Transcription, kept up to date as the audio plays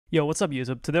Yo, what's up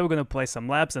YouTube? Today we're gonna play some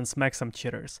labs and smack some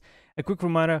cheaters. A quick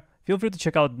reminder, feel free to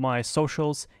check out my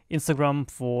socials, Instagram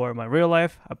for my real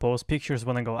life. I post pictures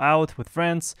when I go out with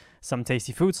friends, some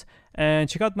tasty foods, and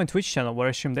check out my Twitch channel where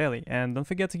I stream daily. And don't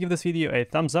forget to give this video a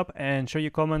thumbs up and share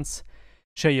your comments,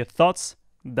 share your thoughts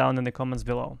down in the comments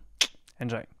below.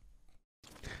 Enjoy.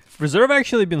 Reserve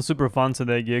actually been super fun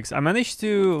today, gigs. I managed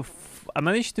to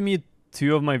meet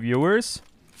two of my viewers.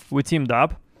 We teamed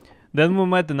up. Then we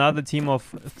met another team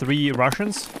of 3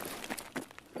 Russians.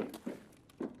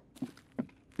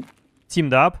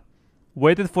 Teamed up.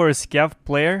 Waited for a scav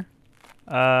player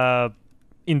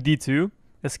in D2.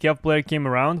 A scav player came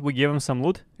around, we gave him some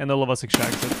loot, and all of us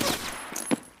extracted.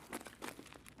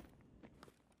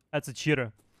 That's a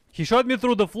cheater. He shot me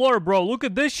through the floor, bro. Look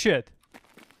at this shit.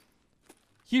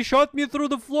 He shot me through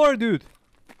the floor, dude.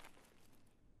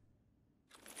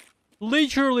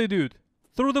 Literally, dude.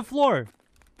 Through the floor.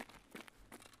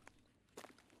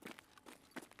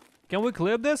 Can we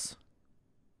clip this?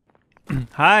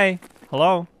 Hi.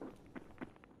 Hello.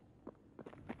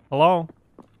 Hello.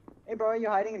 Hey bro, are you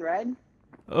hiding in red?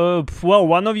 Well,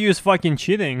 one of you is fucking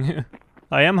cheating.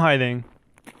 I am hiding.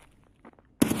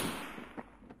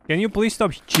 Can you please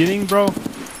stop cheating, bro?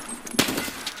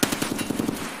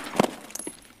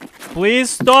 Please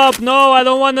stop! No, I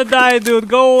don't want to die, dude.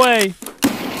 Go away.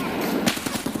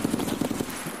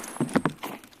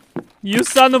 You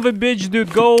son of a bitch,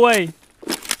 dude. Go away.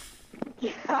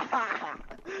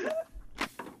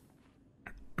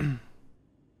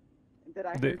 Did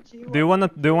I hurt you? Do you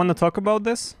wanna talk about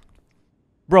this?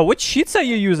 Bro, what cheats are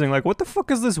you using? Like, what the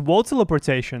fuck is this wall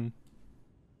teleportation?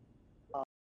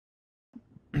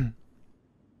 I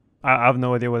have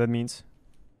no idea what that means.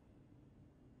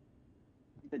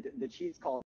 The cheat's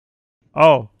called.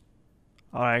 Oh.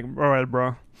 Alright,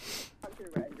 bro.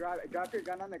 Drop your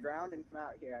gun on the ground and come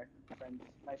out here.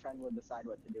 My friend will decide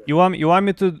what to do. You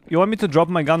want me to drop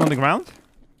my gun on the ground?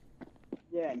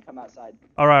 Yeah, and come outside.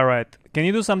 Alright. Can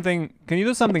you do something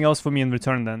else for me in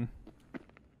return then?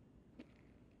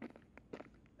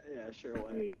 Yeah, sure.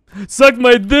 Way. Suck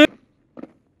my dick.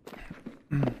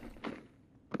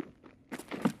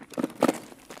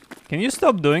 Can you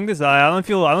stop doing this? I don't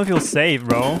feel safe,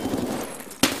 bro.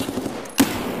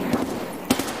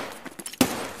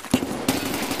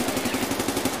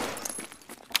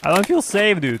 I don't feel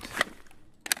safe, dude.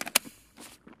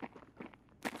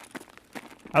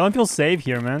 I don't feel safe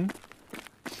here, man.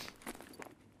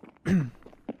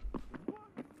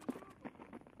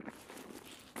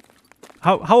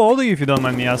 How old are you, if you don't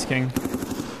mind me asking?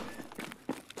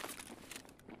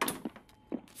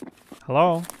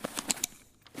 Hello?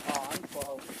 Oh, I'm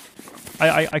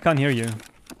 12. I can't hear you.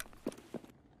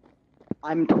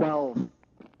 I'm 12.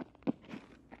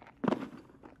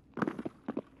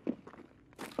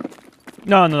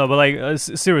 No, but like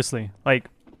seriously, like.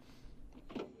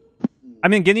 I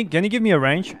mean, can you give me a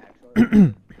range?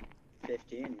 Actually,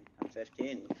 15. I'm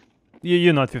 15.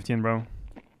 You're not 15, bro.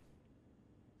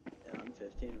 Yeah, I'm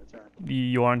 15. What's wrong?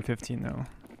 You aren't 15, no.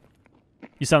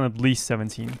 You sound at least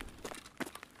 17.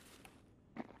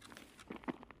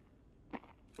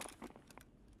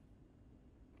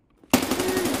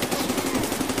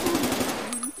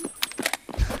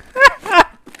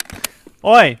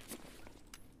 Oi!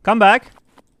 Come back!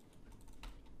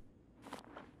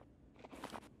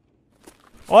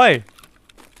 Oi!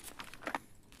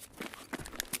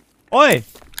 Oi!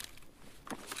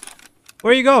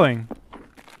 Where are you going?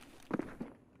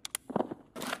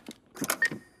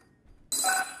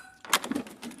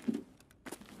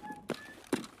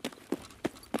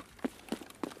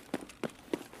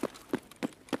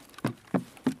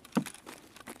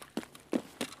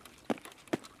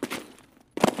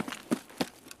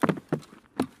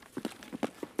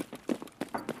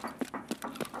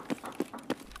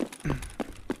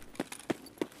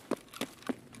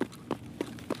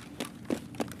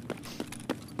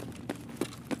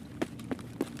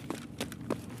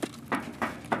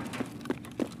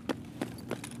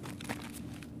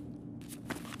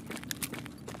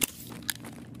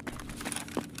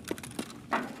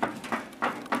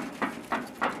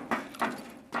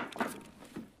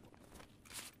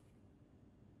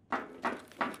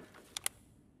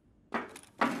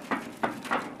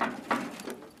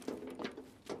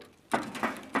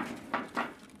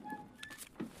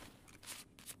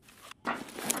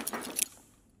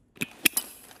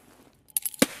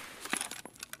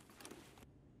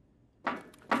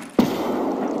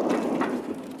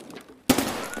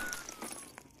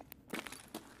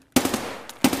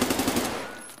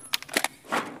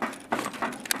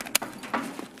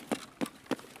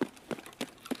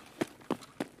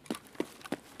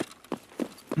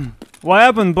 What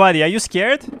happened, buddy? Are you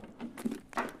scared?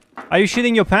 Are you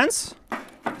shitting your pants?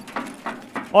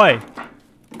 Oi.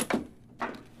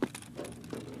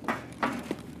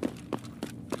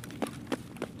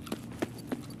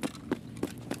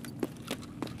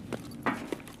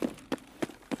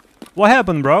 What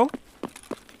happened, bro?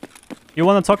 You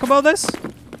wanna talk about this?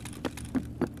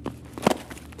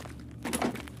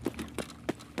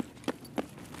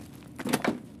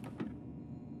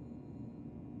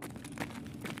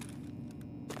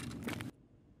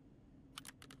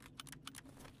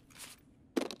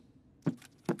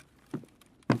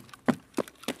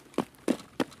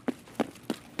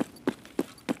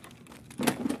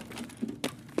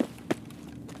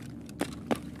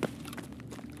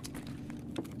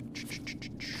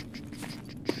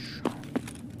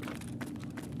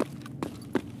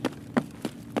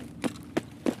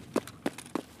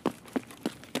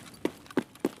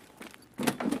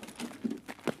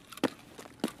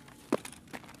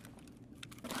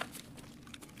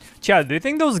 Chad, do you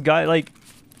think those guys, like,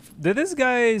 did this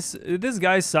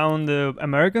guy sound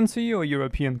American to you or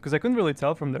European? Because I couldn't really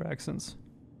tell from their accents.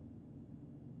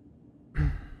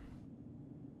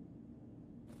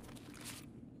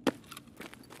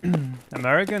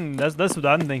 American? That's what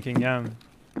I'm thinking. Yeah,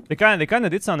 they kind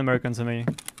of did sound American to me.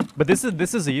 But this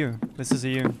is a you. This is a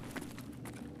you.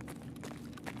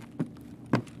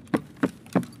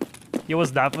 He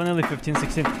was definitely 15,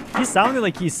 16. He sounded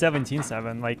like he's 17,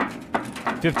 7, like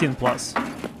 15 plus.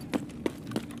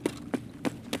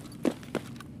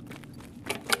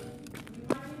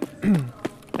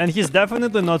 And he's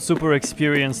definitely not super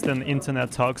experienced in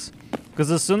internet talks. Because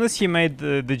as soon as he made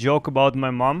the joke about my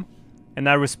mom, and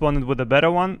I responded with a better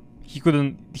one, he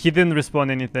didn't respond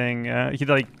anything.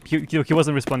 He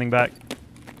wasn't responding back.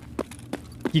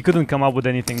 He couldn't come up with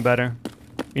anything better.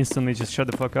 Instantly just shut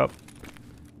the fuck up.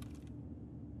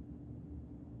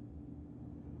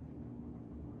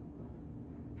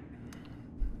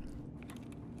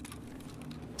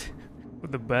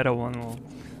 With the better one, well,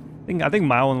 I think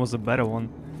my one was a better one.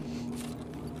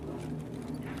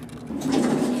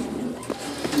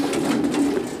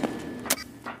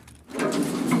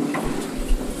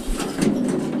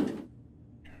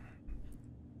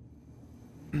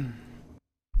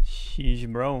 Sheesh,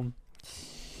 bro.